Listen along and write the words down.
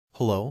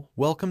Hello,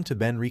 welcome to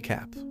Ben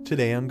Recap.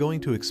 Today I'm going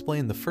to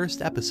explain the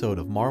first episode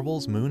of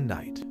Marvel's Moon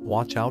Knight.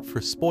 Watch out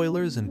for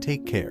spoilers and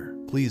take care.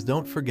 Please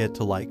don't forget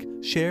to like,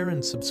 share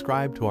and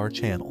subscribe to our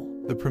channel.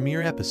 The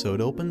premiere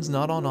episode opens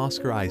not on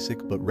Oscar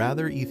Isaac but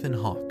rather Ethan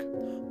Hawke,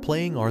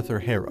 playing Arthur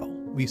Harrow.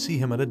 We see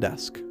him at a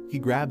desk. He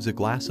grabs a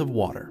glass of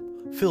water,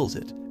 fills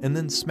it, and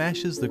then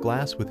smashes the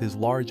glass with his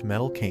large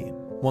metal cane.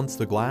 Once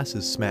the glass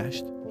is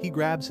smashed, he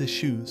grabs his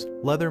shoes,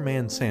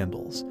 Leatherman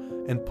sandals,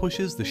 and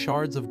pushes the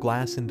shards of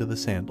glass into the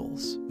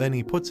sandals. Then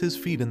he puts his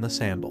feet in the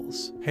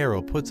sandals.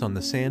 Harrow puts on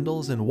the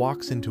sandals and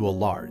walks into a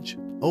large,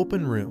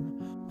 open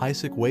room.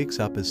 Isaac wakes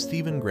up as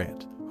Stephen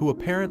Grant, who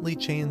apparently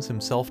chains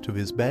himself to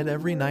his bed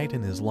every night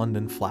in his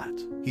London flat.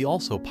 He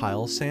also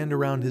piles sand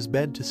around his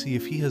bed to see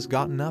if he has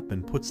gotten up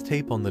and puts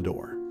tape on the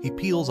door. He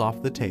peels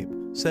off the tape,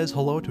 says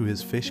hello to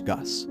his fish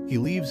Gus. He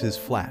leaves his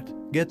flat,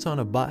 gets on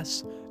a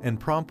bus, and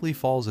promptly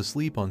falls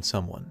asleep on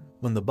someone.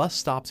 When the bus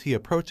stops, he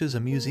approaches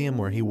a museum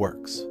where he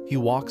works. He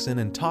walks in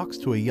and talks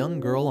to a young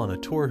girl on a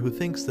tour who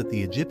thinks that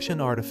the Egyptian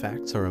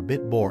artifacts are a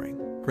bit boring.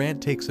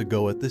 Grant takes a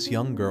go at this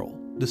young girl,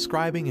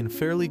 describing in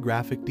fairly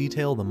graphic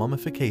detail the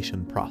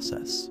mummification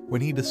process.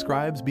 When he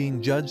describes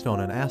being judged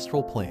on an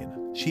astral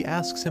plane, she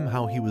asks him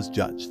how he was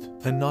judged.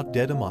 "And not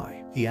dead am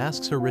I?" he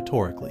asks her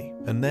rhetorically.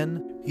 And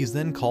then, he's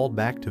then called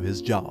back to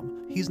his job.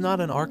 He's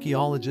not an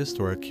archaeologist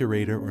or a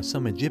curator or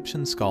some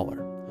Egyptian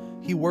scholar.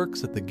 He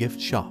works at the gift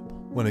shop.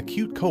 When a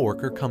cute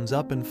coworker comes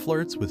up and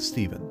flirts with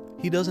Stephen,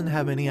 he doesn't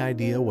have any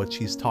idea what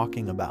she's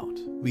talking about.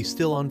 "We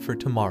still on for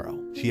tomorrow?"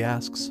 she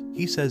asks.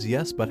 He says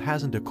yes but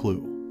hasn't a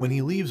clue. When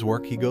he leaves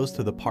work, he goes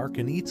to the park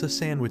and eats a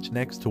sandwich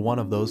next to one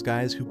of those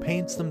guys who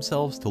paints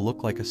themselves to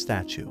look like a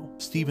statue.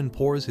 Stephen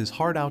pours his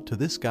heart out to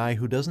this guy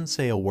who doesn't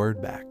say a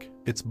word back.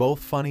 It's both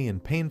funny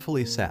and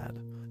painfully sad,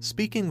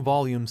 speaking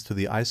volumes to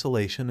the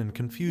isolation and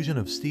confusion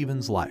of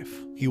Stephen's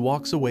life. He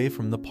walks away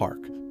from the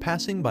park,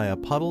 passing by a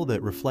puddle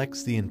that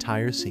reflects the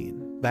entire scene.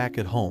 Back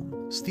at home,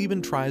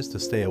 Stephen tries to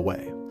stay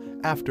away.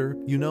 After,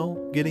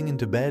 getting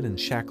into bed and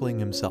shackling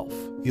himself,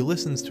 he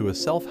listens to a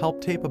self-help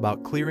tape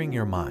about clearing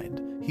your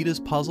mind. He does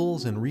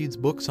puzzles and reads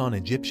books on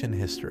Egyptian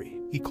history.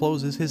 He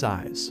closes his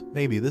eyes.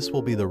 Maybe this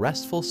will be the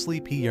restful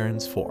sleep he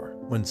yearns for.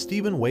 When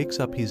Stephen wakes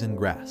up, he's in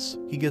grass.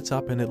 He gets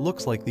up and it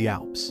looks like the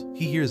Alps.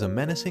 He hears a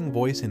menacing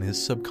voice in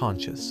his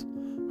subconscious,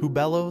 who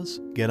bellows,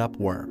 "Get up,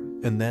 worm.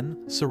 And then,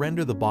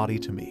 surrender the body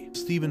to me."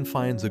 Stephen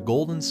finds a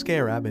golden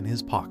scarab in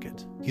his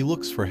pocket. He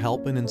looks for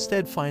help and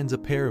instead finds a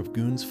pair of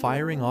goons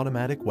firing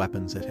automatic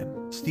weapons at him.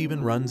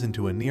 Stephen runs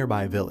into a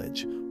nearby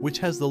village, which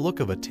has the look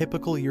of a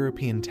typical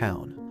European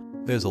town.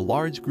 There's a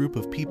large group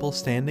of people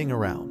standing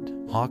around.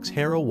 Hawke's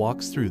Harrow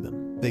walks through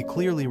them. They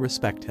clearly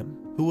respect him.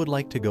 "Who would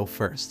like to go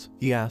first?"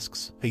 he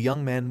asks. A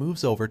young man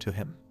moves over to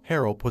him.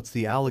 Harrow puts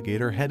the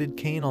alligator-headed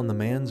cane on the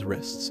man's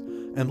wrists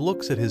and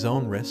looks at his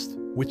own wrist,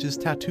 which is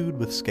tattooed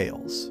with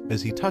scales.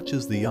 As he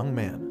touches the young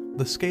man,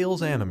 the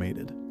scales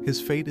animated. His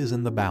fate is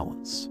in the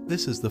balance.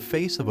 "This is the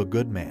face of a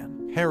good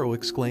man," Harrow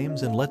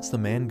exclaims and lets the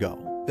man go.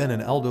 Then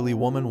an elderly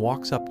woman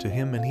walks up to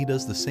him and he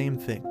does the same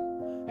thing.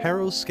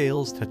 Harrow's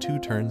scales tattoo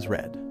turns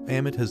red.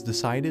 "Amit has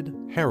decided,"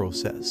 Harrow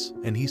says,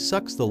 and he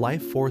sucks the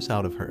life force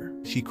out of her.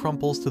 She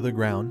crumples to the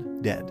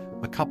ground, dead.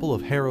 A couple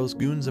of Harrow's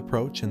goons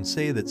approach and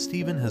say that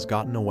Stephen has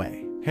gotten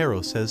away.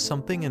 Harrow says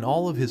something and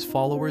all of his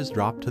followers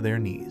drop to their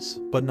knees.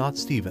 But not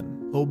Stephen.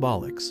 "Oh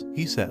bollocks,"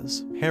 he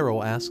says.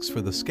 Harrow asks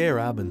for the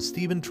scarab and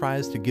Stephen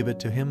tries to give it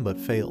to him but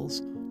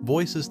fails.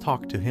 Voices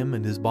talk to him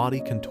and his body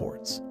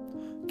contorts,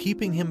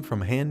 keeping him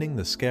from handing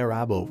the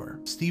scarab over.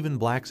 Stephen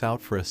blacks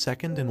out for a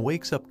second and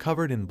wakes up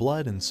covered in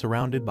blood and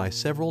surrounded by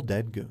several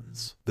dead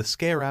goons. The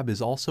scarab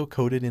is also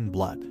coated in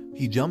blood.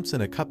 He jumps in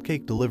a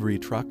cupcake delivery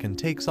truck and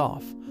takes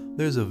off.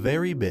 There's a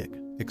very big,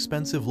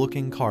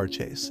 expensive-looking car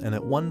chase, and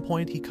at one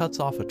point he cuts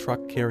off a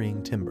truck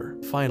carrying timber.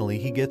 Finally,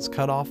 he gets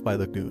cut off by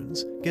the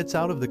goons, gets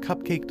out of the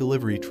cupcake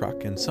delivery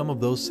truck, and some of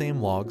those same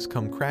logs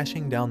come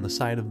crashing down the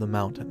side of the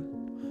mountain,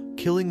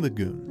 killing the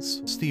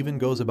goons. Stephen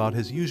goes about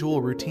his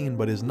usual routine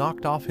but is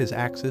knocked off his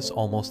axis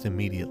almost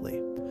immediately.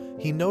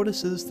 He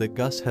notices that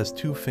Gus has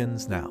 2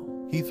 fins now.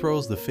 He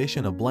throws the fish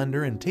in a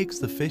blender and takes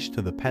the fish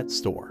to the pet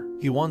store.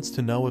 He wants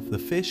to know if the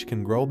fish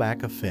can grow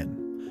back a fin.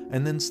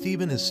 And then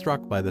Stephen is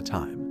struck by the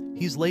time.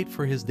 He's late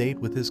for his date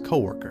with his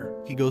coworker.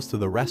 He goes to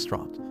the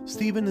restaurant.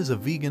 Stephen is a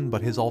vegan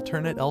but his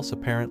alternate Else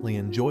apparently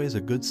enjoys a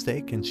good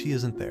steak and she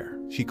isn't there.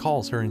 She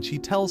calls her and she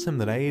tells him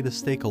that "I ate a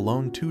steak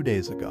alone 2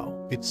 days ago.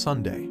 It's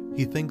Sunday."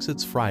 He thinks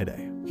it's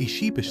Friday. He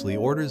sheepishly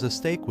orders a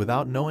steak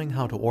without knowing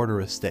how to order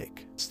a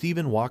steak.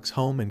 Stephen walks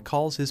home and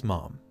calls his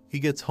mom. He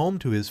gets home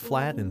to his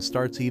flat and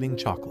starts eating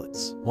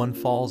chocolates. One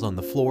falls on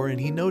the floor and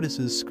he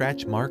notices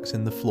scratch marks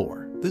in the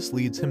floor. This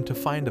leads him to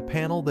find a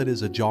panel that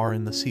is ajar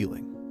in the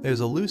ceiling. There's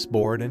a loose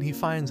board and he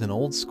finds an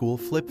old school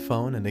flip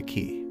phone and a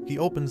key. He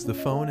opens the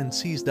phone and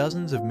sees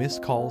dozens of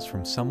missed calls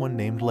from someone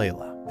named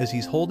Layla. As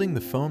he's holding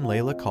the phone,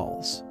 Layla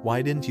calls.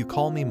 "Why didn't you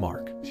call me,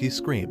 Mark?" she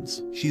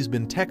screams. She's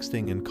been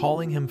texting and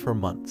calling him for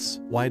months.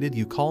 "Why did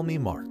you call me,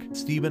 Mark?"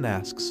 Stephen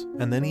asks,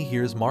 and then he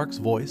hears Mark's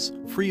voice,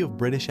 free of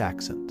British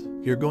accent.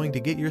 "You're going to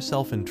get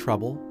yourself in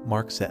trouble,"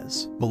 Mark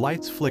says. The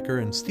lights flicker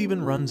and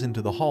Steven runs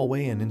into the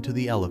hallway and into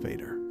the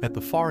elevator. At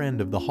the far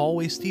end of the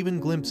hallway, Steven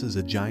glimpses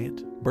a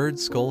giant, bird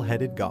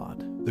skull-headed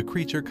god. The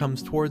creature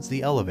comes towards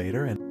the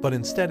elevator but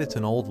instead it's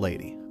an old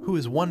lady who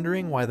is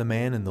wondering why the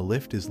man in the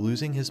lift is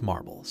losing his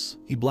marbles.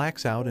 He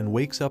blacks out and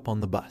wakes up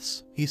on the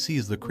bus. He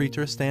sees the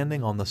creature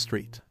standing on the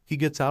street. He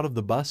gets out of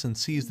the bus and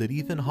sees that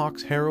Ethan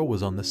Hawke's Harrow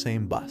was on the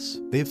same bus.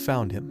 They've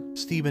found him.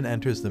 Steven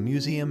enters the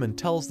museum and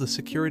tells the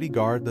security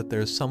guard that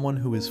there's someone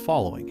who is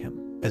following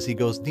him. As he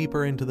goes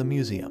deeper into the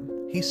museum,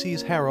 he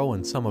sees Harrow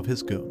and some of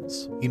his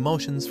goons. He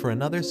motions for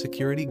another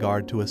security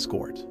guard to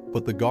escort,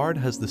 but the guard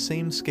has the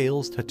same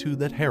scales tattoo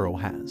that Harrow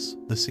has.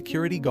 The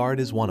security guard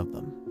is one of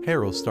them.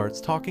 Harrow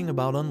starts talking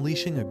about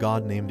unleashing a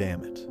god named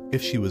Ammit.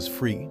 If she was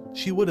free,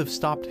 she would have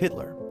stopped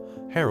Hitler,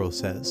 Harrow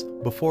says,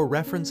 before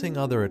referencing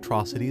other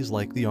atrocities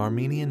like the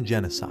Armenian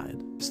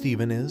genocide.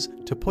 Steven is,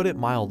 to put it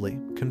mildly,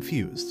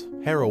 confused.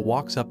 Harrow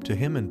walks up to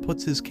him and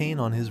puts his cane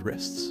on his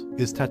wrists.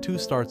 His tattoo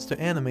starts to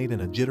animate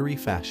in a jittery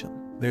fashion.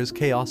 "There's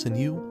chaos in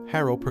you,"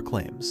 Harrow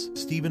proclaims.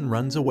 Steven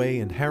runs away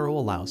and Harrow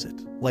allows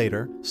it.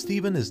 Later,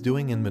 Steven is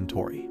doing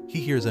inventory. He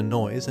hears a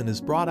noise and is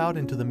brought out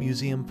into the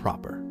museum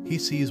proper. He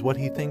sees what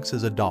he thinks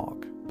is a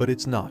dog, but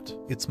it's not.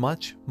 It's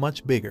much,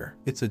 much bigger.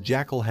 It's a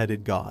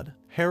jackal-headed god.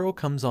 Harrow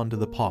comes onto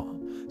the paw.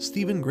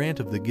 "Steven Grant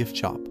of the gift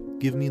shop,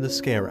 give me the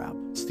scarab."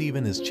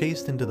 Steven is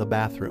chased into the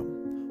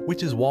bathroom,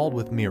 which is walled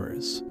with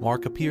mirrors.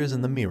 Mark appears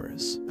in the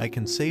mirrors. "I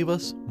can save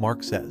us,"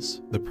 Mark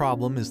says. The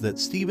problem is that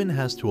Steven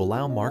has to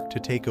allow Mark to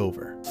take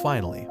over.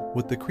 Finally,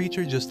 with the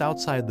creature just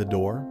outside the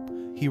door,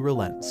 he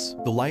relents.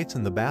 The lights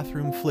in the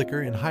bathroom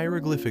flicker and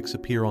hieroglyphics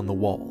appear on the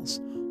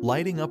walls,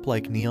 lighting up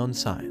like neon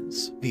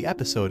signs. The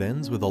episode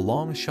ends with a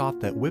long shot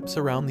that whips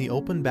around the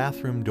open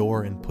bathroom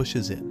door and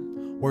pushes in,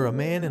 where a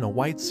man in a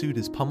white suit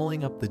is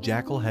pummeling up the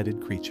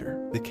jackal-headed creature.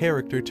 The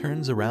character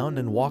turns around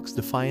and walks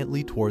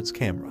defiantly towards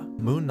camera.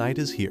 Moon Knight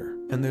is here,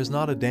 and there's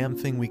not a damn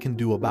thing we can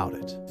do about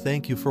it.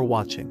 Thank you for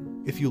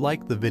watching. If you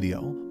liked the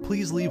video,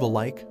 please leave a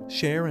like,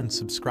 share, and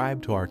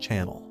subscribe to our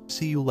channel.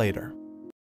 See you later.